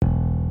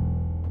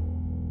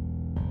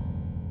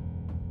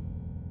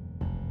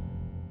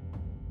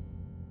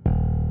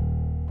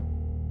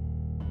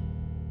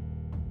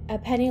A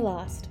Penny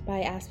Lost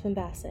by Aspen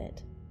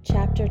Bassett,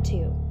 Chapter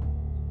 2.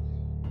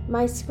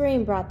 My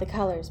scream brought the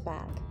colors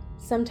back.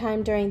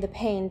 Sometime during the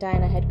pain,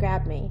 Dinah had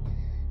grabbed me.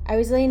 I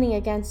was leaning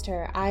against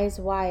her, eyes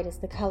wide as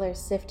the colors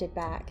sifted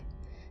back.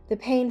 The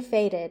pain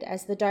faded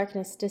as the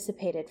darkness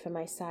dissipated from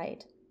my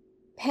sight.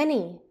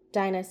 "Penny,"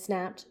 Dinah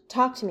snapped.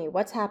 "Talk to me.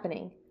 What's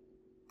happening?"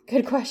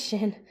 Good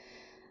question.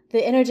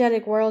 The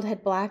energetic world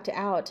had blacked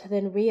out,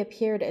 then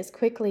reappeared as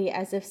quickly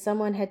as if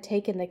someone had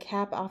taken the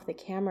cap off the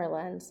camera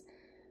lens.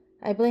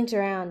 I blinked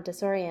around,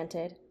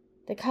 disoriented.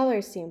 The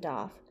colors seemed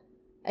off.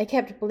 I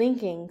kept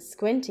blinking,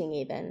 squinting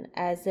even,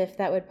 as if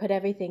that would put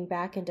everything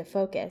back into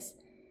focus.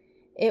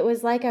 It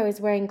was like I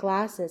was wearing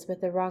glasses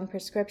with the wrong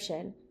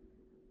prescription.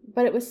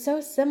 But it was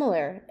so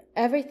similar.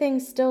 Everything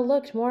still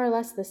looked more or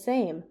less the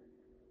same.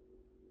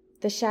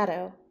 The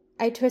shadow.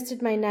 I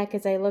twisted my neck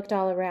as I looked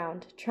all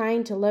around,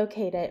 trying to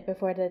locate it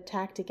before it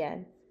attacked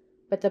again.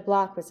 But the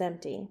block was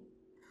empty.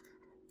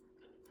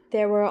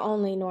 There were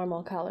only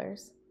normal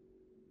colors.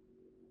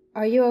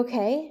 "Are you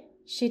okay?"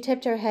 She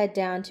tipped her head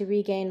down to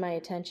regain my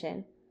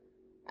attention.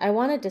 I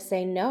wanted to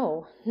say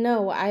no,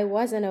 I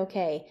wasn't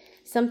okay.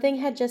 Something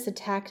had just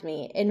attacked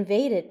me,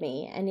 invaded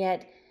me, and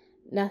yet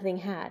nothing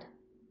had.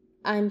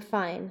 "I'm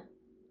fine."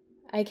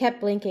 I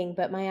kept blinking,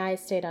 but my eyes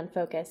stayed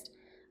unfocused.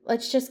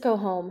 "Let's just go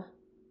home."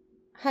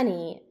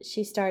 "Honey,"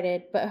 she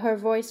started, but her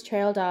voice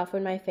trailed off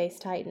when my face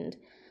tightened.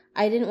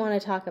 I didn't want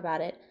to talk about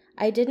it.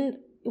 I didn't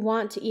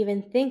want to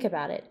even think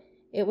about it.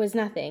 It was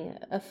nothing,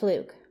 a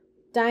fluke.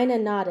 Dinah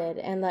nodded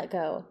and let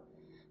go.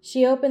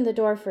 She opened the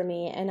door for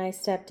me, and I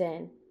stepped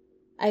in.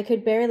 I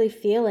could barely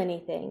feel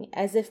anything,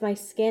 as if my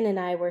skin and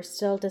I were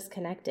still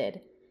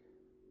disconnected.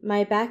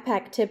 My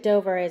backpack tipped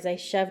over as I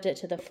shoved it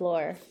to the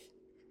floor.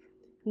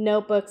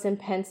 Notebooks and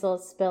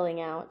pencils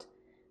spilling out.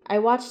 I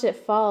watched it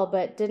fall,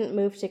 but didn't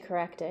move to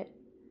correct it.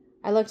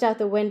 I looked out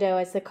the window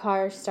as the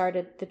car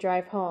started the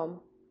drive home.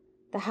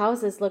 The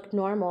houses looked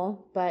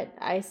normal, but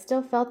I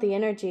still felt the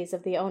energies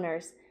of the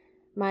owners.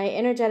 My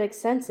energetic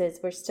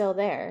senses were still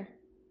there.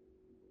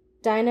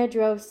 Dinah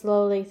drove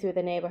slowly through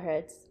the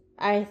neighborhoods.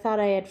 I thought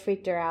I had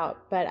freaked her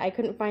out, but I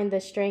couldn't find the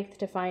strength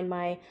to find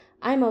my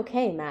 "I'm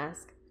okay"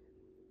 mask.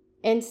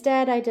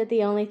 Instead, I did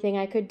the only thing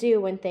I could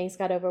do when things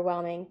got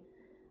overwhelming.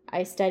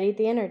 I studied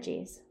the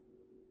energies.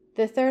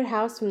 The third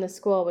house from the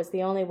school was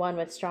the only one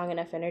with strong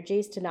enough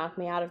energies to knock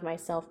me out of my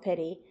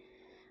self-pity.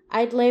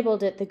 I'd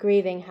labeled it the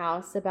grieving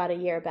house about a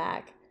year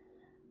back.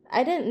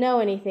 I didn't know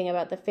anything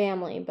about the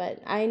family, but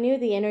I knew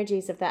the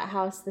energies of that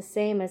house the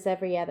same as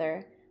every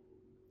other.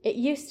 It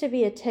used to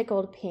be a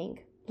tickled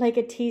pink, like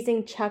a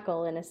teasing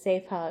chuckle in a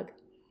safe hug.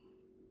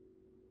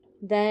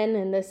 Then,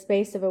 in the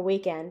space of a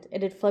weekend,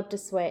 it had flipped a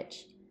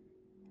switch.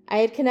 I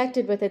had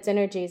connected with its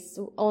energies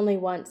only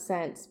once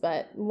since,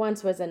 but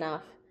once was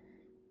enough.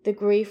 The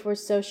grief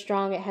was so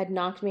strong it had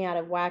knocked me out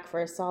of whack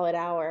for a solid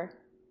hour.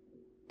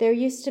 There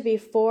used to be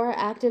 4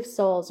 active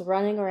souls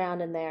running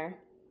around in there,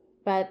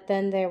 but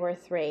then there were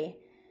 3,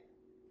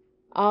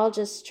 all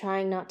just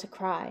trying not to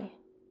cry.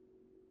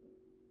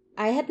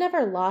 I had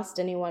never lost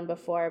anyone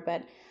before,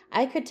 but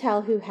I could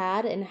tell who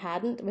had and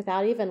hadn't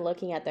without even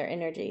looking at their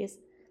energies.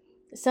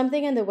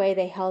 Something in the way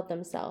they held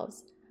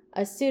themselves,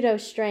 a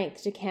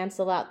pseudo-strength to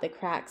cancel out the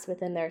cracks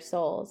within their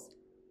souls.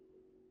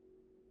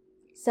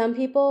 Some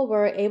people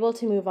were able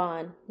to move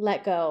on,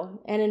 let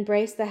go, and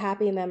embrace the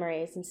happy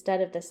memories instead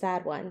of the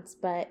sad ones,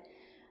 but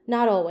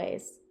not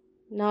always,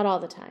 not all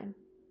the time.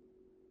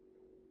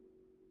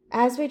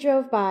 As we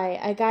drove by,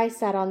 a guy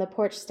sat on the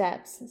porch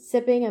steps,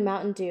 sipping a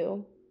Mountain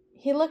Dew.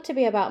 He looked to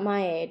be about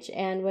my age,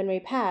 and when we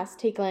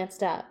passed, he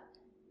glanced up.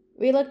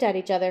 We looked at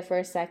each other for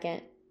a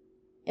second.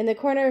 In the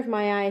corner of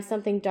my eye,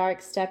 something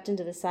dark stepped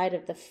into the side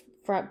of the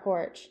front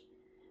porch.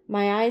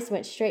 My eyes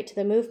went straight to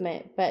the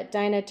movement, but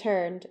Dinah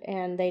turned,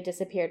 and they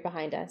disappeared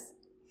behind us.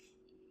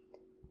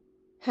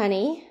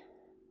 "Honey,"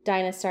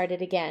 Dinah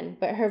started again,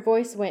 but her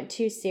voice went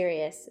too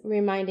serious,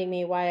 reminding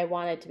me why I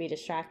wanted to be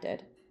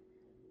distracted.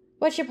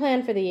 "What's your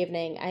plan for the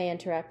evening?" I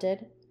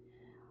interrupted.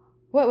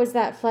 What was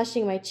that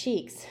flushing my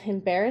cheeks?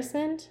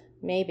 Embarrassment?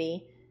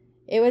 Maybe.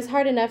 It was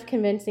hard enough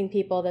convincing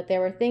people that there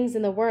were things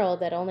in the world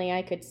that only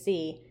I could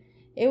see.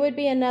 It would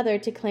be another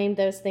to claim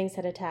those things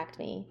had attacked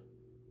me.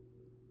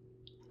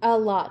 "A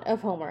lot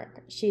of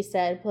homework," she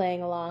said,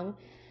 playing along.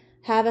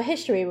 "Have a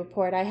history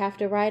report I have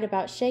to write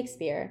about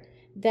Shakespeare.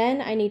 Then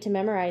I need to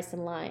memorize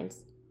some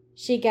lines."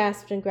 She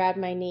gasped and grabbed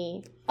my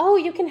knee. "Oh,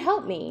 you can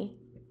help me."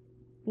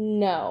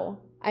 "No."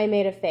 I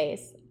made a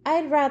face.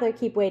 "I'd rather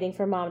keep waiting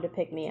for Mom to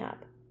pick me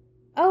up."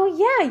 "Oh,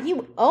 yeah,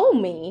 you owe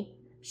me."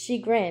 She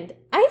grinned.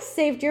 "I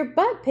saved your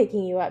butt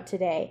picking you up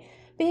today,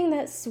 being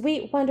that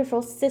sweet,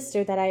 wonderful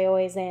sister that I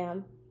always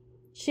am."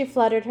 She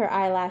fluttered her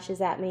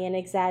eyelashes at me in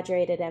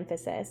exaggerated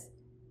emphasis.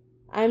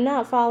 "I'm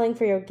not falling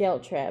for your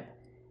guilt trip."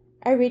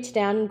 I reached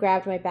down and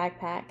grabbed my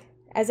backpack.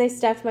 As I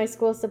stuffed my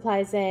school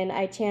supplies in,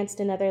 I chanced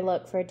another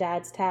look for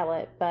Dad's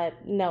tablet,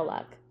 but no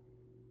luck.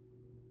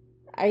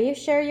 "Are you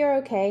sure you're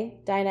okay?"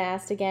 Dinah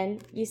asked again.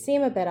 "You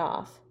seem a bit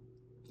off."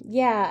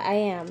 "Yeah, I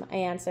am," I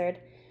answered,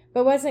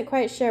 but wasn't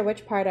quite sure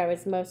which part I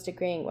was most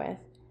agreeing with.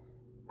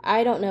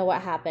 I don't know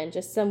what happened,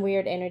 just some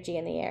weird energy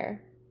in the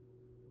air.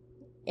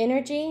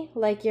 Energy?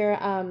 Like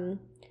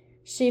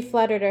She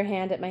fluttered her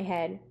hand at my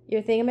head.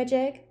 Your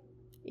thingamajig?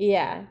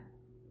 Yeah.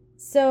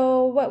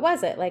 So, what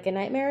was it? Like a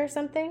nightmare or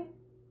something?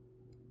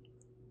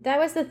 That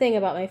was the thing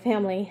about my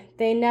family.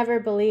 They never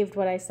believed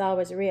what I saw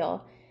was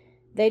real.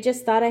 They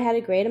just thought I had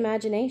a great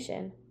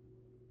imagination.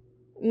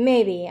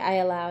 Maybe, I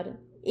allowed.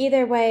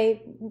 Either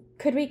way,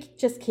 could we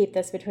just keep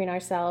this between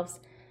ourselves?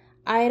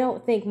 I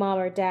don't think Mom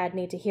or Dad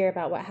need to hear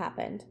about what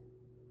happened.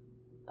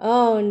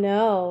 Oh,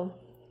 no.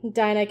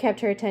 Dinah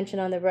kept her attention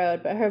on the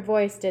road, but her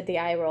voice did the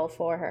eye roll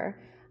for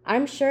her.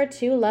 I'm sure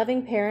two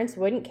loving parents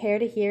wouldn't care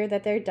to hear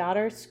that their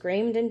daughter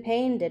screamed in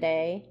pain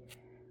today.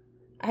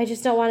 I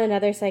just don't want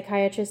another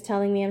psychiatrist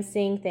telling me I'm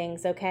seeing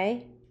things,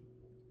 okay?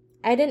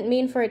 I didn't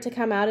mean for it to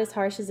come out as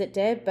harsh as it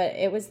did, but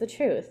it was the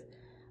truth.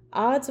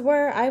 Odds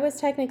were I was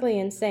technically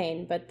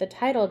insane, but the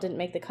title didn't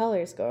make the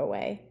colors go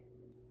away.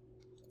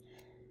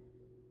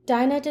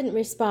 Dinah didn't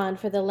respond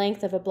for the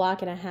length of a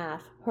block and a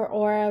half, her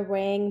aura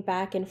raying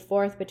back and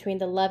forth between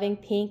the loving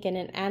pink and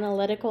an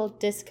analytical,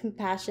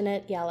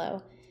 discompassionate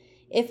yellow.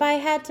 If I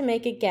had to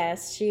make a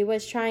guess, she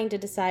was trying to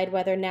decide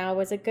whether now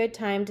was a good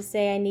time to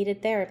say I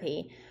needed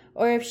therapy,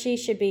 or if she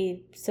should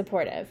be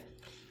supportive.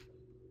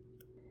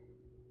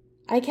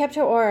 I kept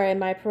her aura in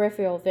my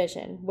peripheral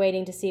vision,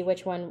 waiting to see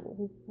which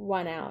one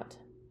won out.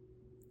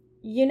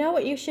 You know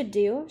what you should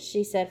do?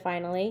 She said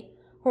finally.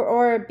 Her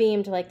aura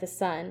beamed like the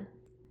sun.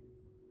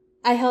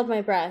 I held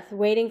my breath,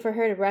 waiting for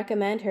her to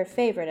recommend her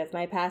favorite of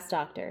my past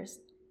doctors.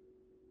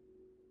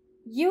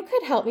 You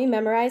could help me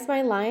memorize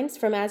my lines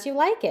from As You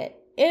Like It.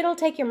 It'll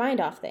take your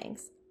mind off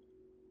things.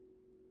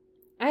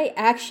 I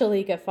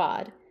actually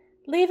guffawed.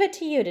 Leave it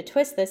to you to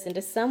twist this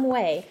into some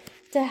way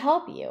to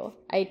help you,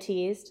 I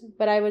teased,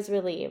 but I was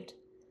relieved.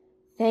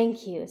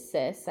 Thank you,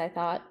 sis, I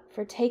thought,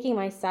 for taking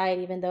my side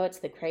even though it's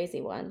the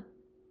crazy one.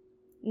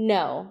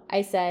 No,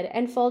 I said,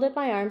 and folded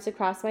my arms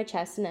across my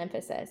chest in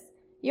emphasis.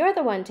 You're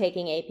the one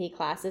taking AP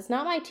classes,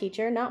 not my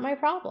teacher, not my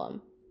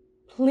problem.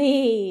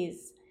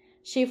 Please.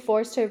 She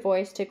forced her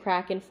voice to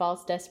crack in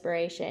false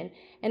desperation,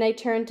 and I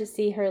turned to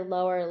see her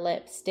lower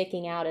lip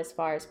sticking out as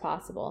far as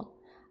possible.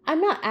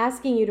 I'm not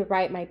asking you to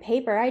write my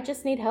paper, I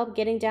just need help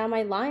getting down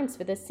my lines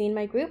for this scene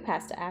my group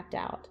has to act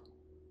out.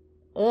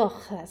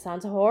 Ugh, that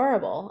sounds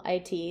horrible, I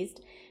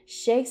teased.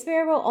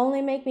 Shakespeare will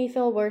only make me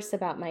feel worse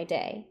about my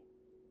day.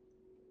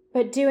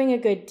 But doing a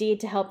good deed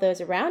to help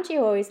those around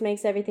you always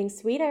makes everything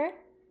sweeter.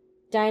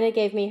 Dinah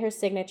gave me her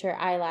signature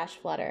eyelash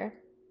flutter.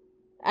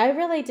 I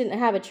really didn't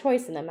have a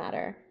choice in the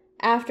matter.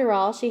 After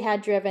all, she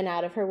had driven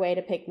out of her way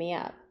to pick me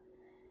up.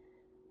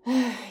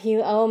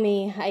 You owe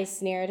me, I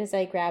sneered as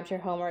I grabbed her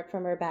homework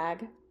from her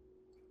bag.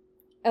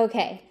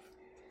 Okay.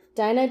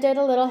 Dinah did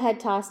a little head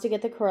toss to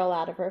get the curl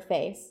out of her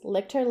face,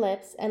 licked her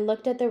lips, and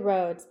looked at the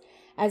roads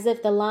as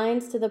if the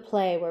lines to the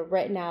play were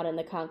written out in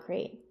the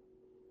concrete.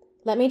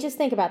 Let me just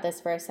think about this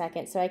for a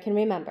second so I can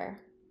remember.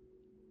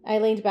 I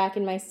leaned back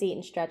in my seat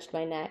and stretched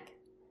my neck.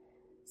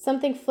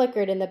 Something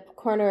flickered in the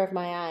corner of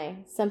my eye,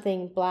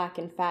 something black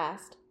and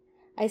fast.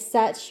 I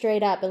sat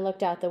straight up and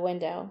looked out the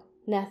window.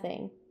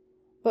 Nothing.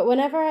 But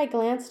whenever I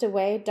glanced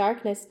away,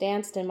 darkness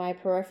danced in my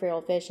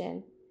peripheral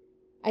vision.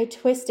 I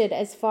twisted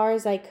as far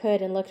as I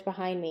could and looked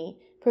behind me,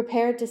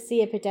 prepared to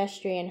see a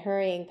pedestrian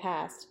hurrying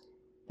past,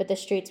 but the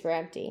streets were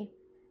empty.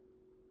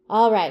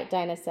 All right,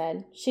 Dinah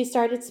said. She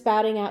started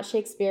spouting out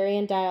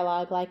Shakespearean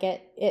dialogue like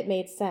it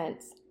made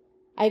sense.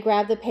 I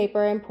grabbed the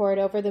paper and pored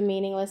over the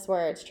meaningless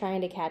words,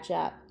 trying to catch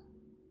up.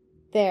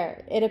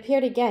 There, it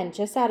appeared again,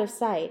 just out of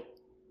sight.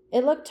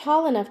 It looked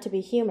tall enough to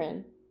be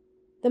human.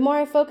 The more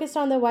I focused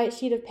on the white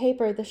sheet of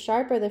paper, the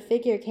sharper the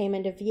figure came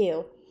into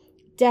view.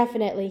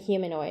 Definitely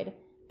humanoid,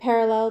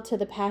 parallel to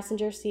the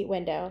passenger seat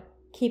window,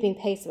 keeping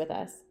pace with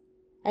us.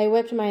 I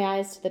whipped my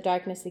eyes to the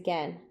darkness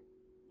again.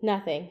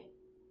 Nothing.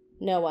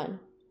 No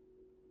one.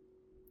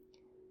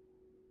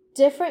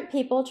 Different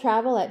people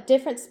travel at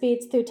different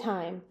speeds through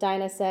time,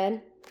 Dinah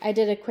said. I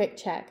did a quick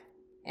check.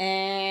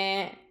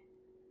 I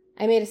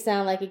made a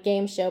sound like a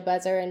game show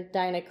buzzer and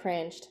Dinah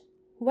cringed.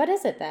 What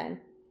is it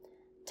then?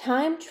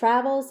 Time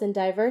travels in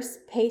diverse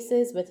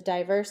paces with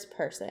diverse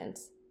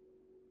persons.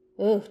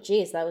 Ooh,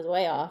 geez, that was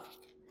way off.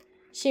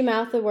 She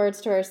mouthed the words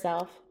to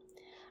herself.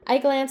 I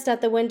glanced at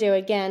the window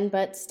again,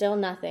 but still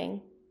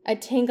nothing. A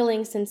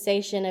tingling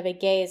sensation of a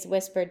gaze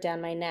whispered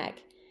down my neck.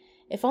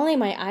 If only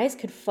my eyes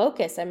could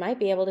focus, I might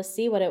be able to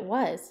see what it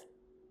was.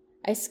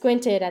 I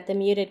squinted at the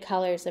muted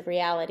colors of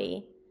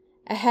reality.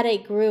 A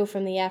headache grew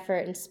from the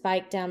effort and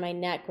spiked down my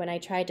neck when I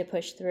tried to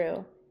push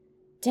through.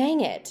 Dang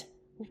it!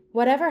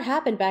 Whatever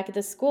happened back at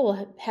the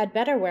school had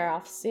better wear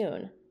off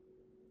soon.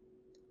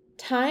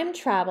 Time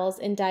travels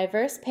in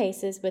diverse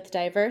paces with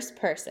diverse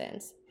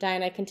persons,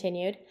 Dinah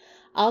continued.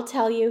 I'll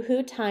tell you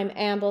who time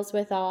ambles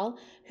withal,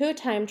 who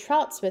time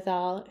trots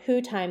withal,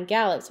 who time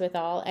gallops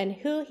withal, and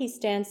who he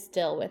stands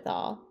still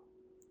withal.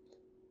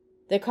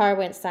 The car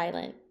went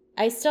silent.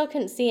 I still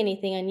couldn't see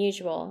anything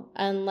unusual,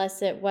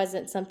 unless it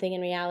wasn't something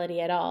in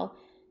reality at all.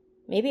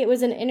 Maybe it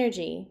was an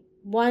energy.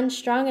 One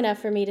strong enough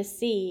for me to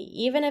see,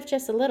 even if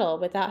just a little,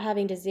 without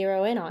having to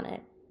zero in on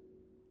it.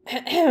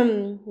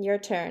 Your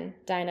turn,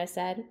 Dinah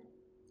said.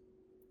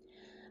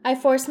 I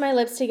forced my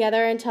lips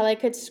together until I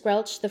could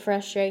squelch the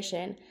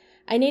frustration.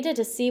 I needed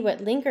to see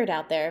what lingered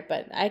out there,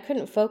 but I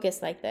couldn't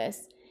focus like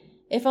this.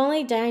 If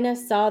only Dinah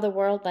saw the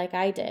world like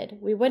I did,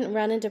 we wouldn't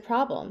run into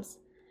problems.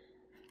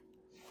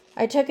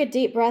 I took a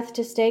deep breath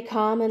to stay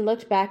calm and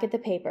looked back at the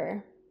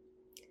paper.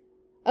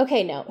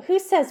 Okay, no, who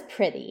says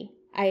pretty?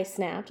 I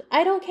snapped.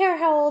 I don't care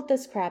how old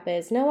this crap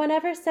is. No one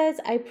ever says,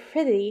 I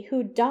prithee,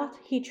 who doth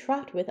he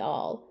trot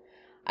withal?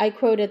 I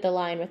quoted the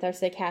line with our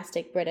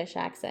sarcastic British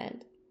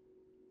accent.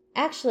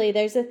 Actually,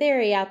 there's a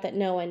theory out that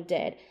no one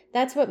did.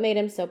 That's what made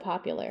him so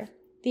popular.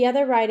 The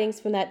other writings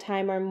from that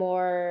time are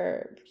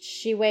more...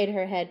 She weighed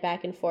her head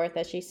back and forth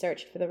as she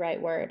searched for the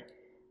right word.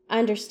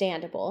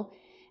 Understandable.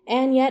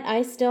 And yet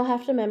I still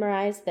have to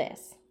memorize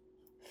this.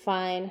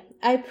 Fine.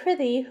 I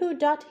prithee, who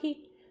doth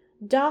he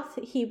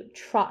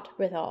trot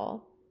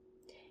withal?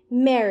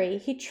 Marry,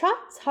 he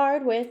trots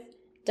hard with...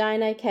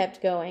 Dinah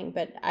kept going,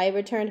 but I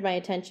returned my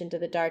attention to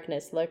the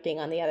darkness lurking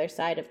on the other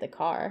side of the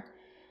car.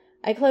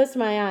 I closed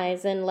my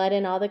eyes and let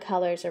in all the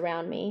colors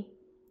around me.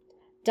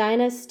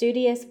 Dinah's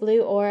studious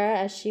blue aura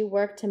as she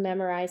worked to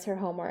memorize her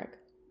homework.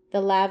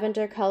 The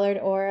lavender-colored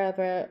aura of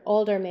an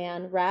older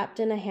man wrapped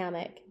in a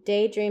hammock,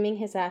 daydreaming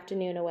his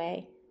afternoon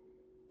away.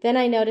 Then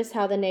I noticed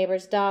how the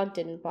neighbor's dog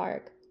didn't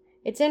bark.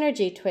 Its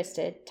energy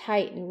twisted,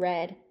 tight and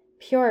red,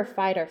 pure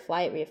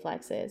fight-or-flight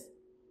reflexes.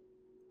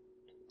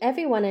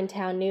 Everyone in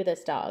town knew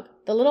this dog.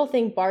 The little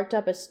thing barked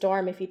up a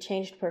storm if you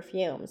changed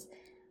perfumes.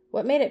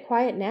 What made it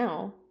quiet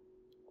now?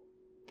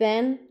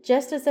 Then,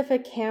 just as if a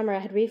camera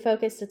had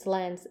refocused its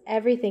lens,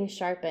 everything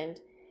sharpened,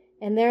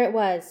 and there it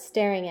was,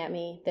 staring at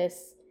me,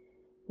 this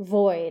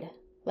void,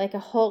 like a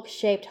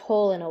Hulk-shaped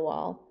hole in a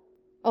wall.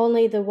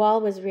 Only the wall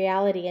was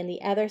reality and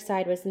the other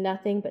side was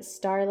nothing but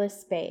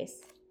starless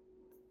space.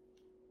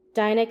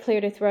 Dinah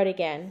cleared her throat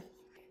again.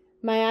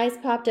 My eyes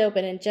popped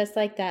open, and just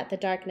like that, the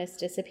darkness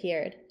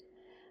disappeared.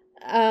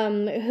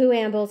 Who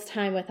ambles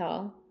time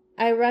withal?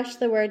 I rushed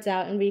the words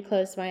out and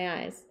reclosed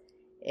my eyes.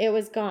 It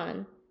was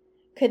gone.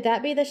 Could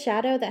that be the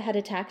shadow that had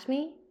attacked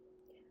me?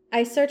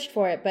 I searched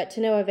for it, but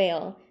to no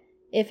avail,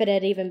 if it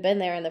had even been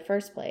there in the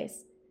first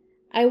place.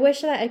 I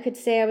wish that I could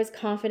say I was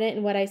confident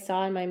in what I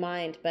saw in my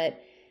mind,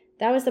 but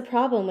that was the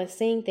problem with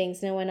seeing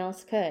things no one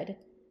else could.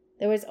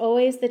 There was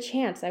always the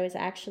chance I was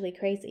actually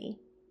crazy.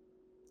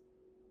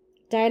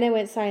 Dinah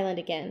went silent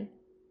again.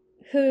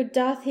 Who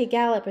doth he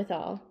gallop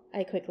withal?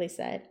 I quickly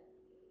said,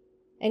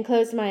 and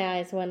closed my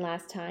eyes one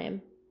last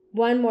time.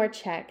 One more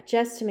check,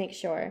 just to make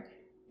sure,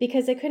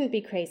 because it couldn't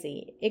be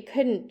crazy. It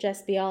couldn't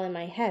just be all in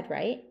my head,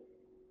 right?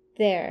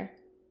 There.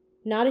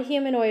 Not a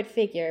humanoid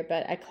figure,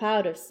 but a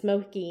cloud of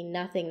smoky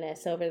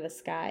nothingness over the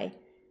sky.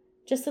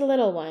 Just a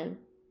little one,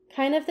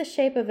 kind of the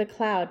shape of a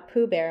cloud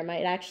Pooh Bear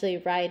might actually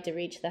ride to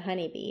reach the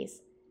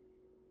honeybees.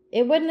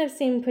 It wouldn't have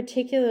seemed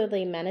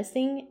particularly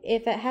menacing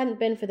if it hadn't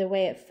been for the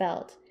way it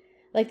felt,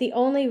 like the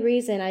only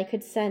reason I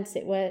could sense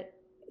it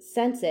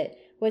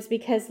was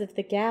because of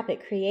the gap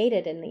it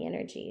created in the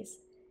energies.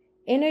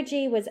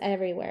 Energy was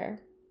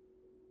everywhere,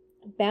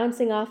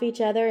 bouncing off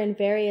each other in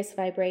various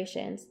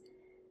vibrations,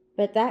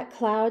 but that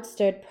cloud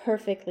stood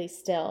perfectly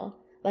still,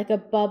 like a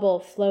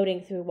bubble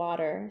floating through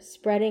water,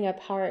 spreading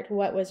apart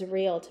what was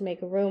real to make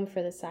room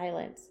for the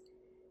silence.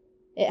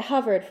 It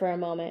hovered for a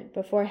moment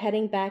before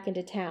heading back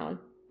into town,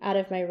 out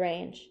of my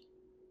range.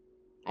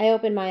 I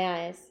opened my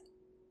eyes.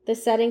 The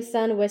setting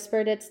sun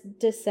whispered its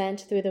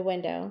dissent through the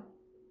window.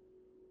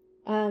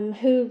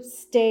 Who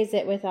stays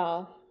it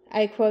withal?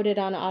 I quoted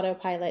on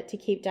autopilot to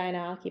keep Dinah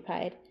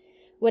occupied.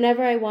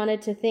 Whenever I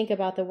wanted to think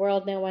about the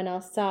world no one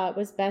else saw, it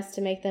was best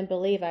to make them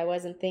believe I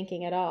wasn't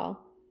thinking at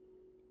all.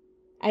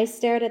 I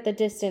stared at the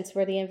distance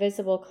where the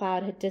invisible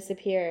cloud had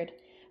disappeared,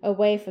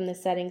 away from the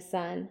setting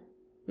sun.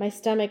 My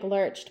stomach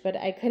lurched, but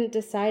I couldn't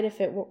decide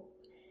if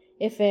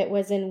it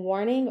was in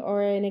warning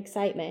or in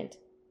excitement,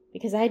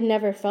 because I'd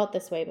never felt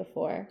this way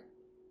before.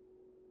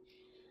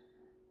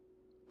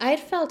 I'd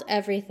felt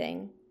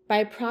everything,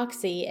 by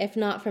proxy if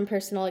not from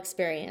personal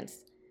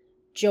experience.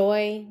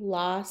 Joy,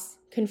 loss,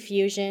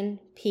 confusion,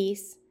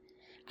 peace.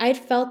 I'd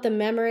felt the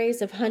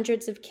memories of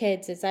hundreds of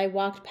kids as I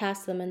walked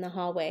past them in the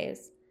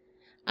hallways.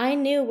 I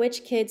knew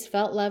which kids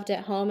felt loved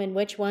at home and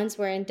which ones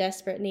were in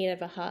desperate need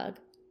of a hug.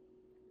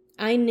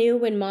 I knew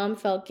when Mom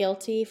felt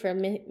guilty for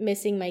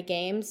missing my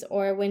games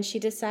or when she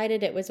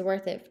decided it was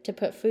worth it to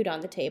put food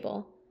on the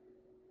table.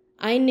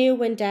 I knew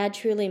when Dad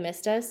truly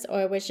missed us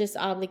or was just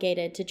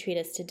obligated to treat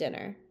us to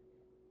dinner.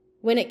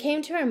 When it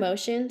came to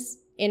emotions,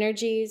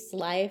 energies,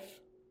 life,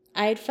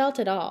 I had felt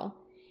it all.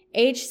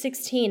 Age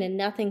 16 and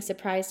nothing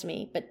surprised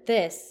me, but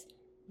this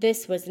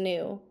was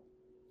new.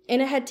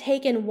 And it had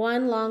taken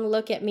one long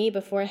look at me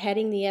before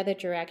heading the other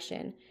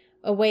direction,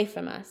 away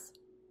from us.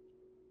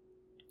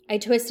 I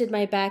twisted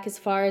my back as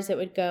far as it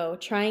would go,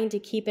 trying to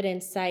keep it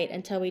in sight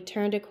until we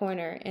turned a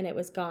corner and it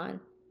was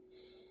gone.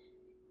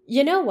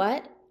 You know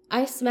what?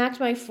 I smacked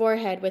my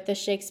forehead with the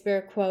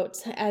Shakespeare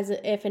quotes as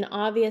if an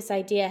obvious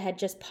idea had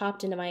just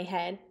popped into my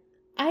head.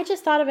 I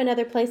just thought of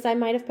another place I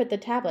might have put the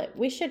tablet.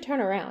 We should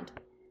turn around.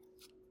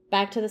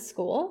 Back to the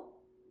school?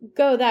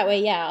 Go that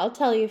way, yeah. I'll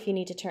tell you if you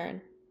need to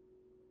turn.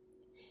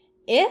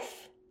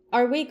 If?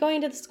 Are we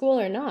going to the school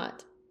or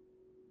not?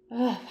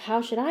 Ugh,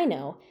 how should I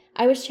know?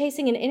 I was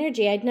chasing an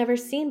energy I'd never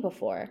seen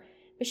before,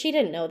 but she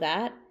didn't know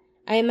that.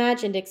 I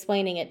imagined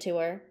explaining it to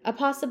her. A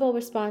possible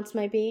response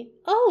might be,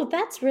 "Oh,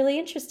 that's really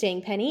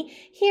interesting, Penny.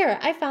 Here,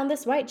 I found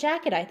this white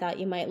jacket I thought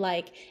you might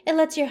like. It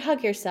lets you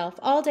hug yourself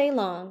all day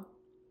long."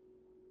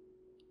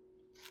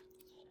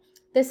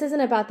 This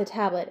isn't about the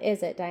tablet,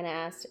 is it? Dinah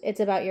asked. It's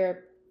about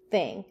your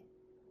thing.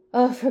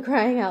 Oh, for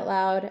crying out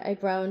loud, I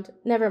groaned.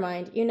 Never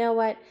mind. You know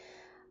what?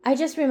 I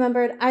just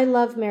remembered I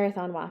love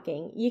marathon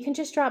walking. You can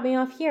just drop me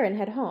off here and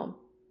head home.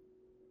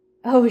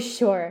 Oh,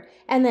 sure.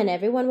 And then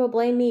everyone will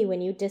blame me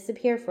when you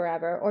disappear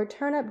forever or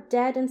turn up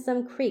dead in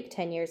some creek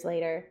 10 years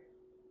later.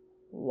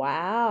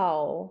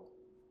 Wow.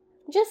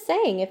 Just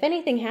saying, if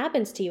anything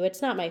happens to you,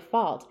 it's not my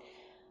fault.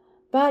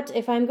 But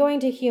if I'm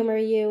going to humor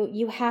you,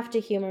 you have to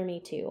humor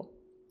me too.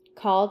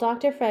 Call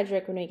Dr.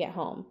 Frederick when we get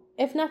home.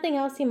 If nothing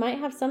else, he might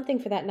have something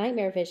for that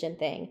nightmare vision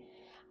thing.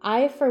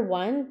 I, for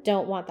one,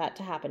 don't want that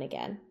to happen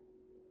again.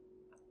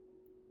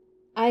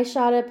 I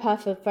shot a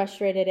puff of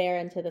frustrated air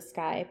into the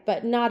sky,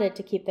 but nodded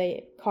to keep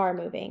the car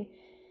moving.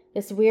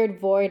 This weird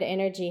void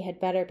energy had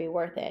better be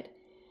worth it.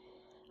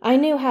 I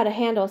knew how to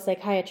handle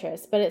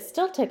psychiatrists, but it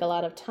still took a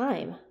lot of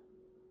time.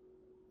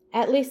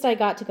 At least I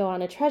got to go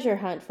on a treasure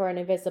hunt for an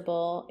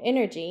invisible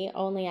energy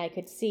only I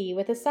could see,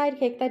 with a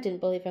sidekick that didn't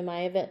believe in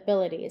my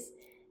abilities.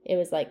 It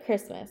was like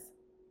Christmas.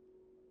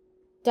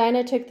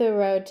 Dinah took the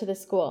road to the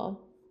school.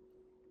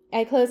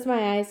 I closed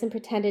my eyes and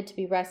pretended to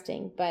be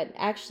resting, but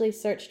actually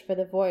searched for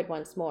the void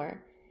once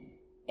more.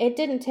 It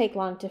didn't take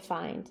long to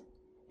find.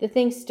 The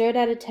thing stood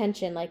at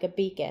attention like a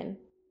beacon.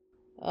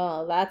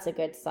 Oh, that's a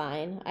good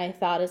sign, I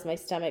thought as my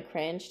stomach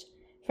cringed.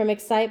 From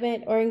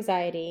excitement or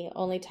anxiety,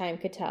 only time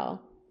could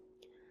tell.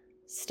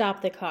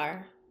 Stop the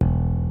car.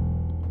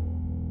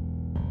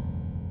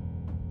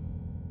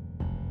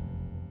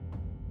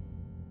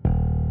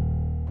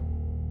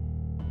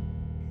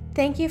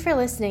 Thank you for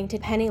listening to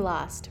Penny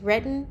Lost,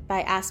 written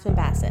by Aspen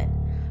Bassett.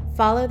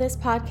 Follow this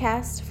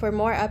podcast for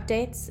more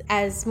updates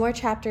as more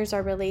chapters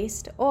are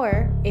released,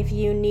 or if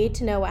you need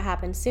to know what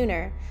happens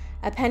sooner,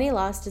 A Penny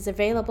Lost is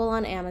available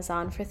on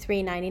Amazon for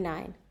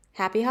 $3.99.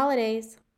 Happy holidays!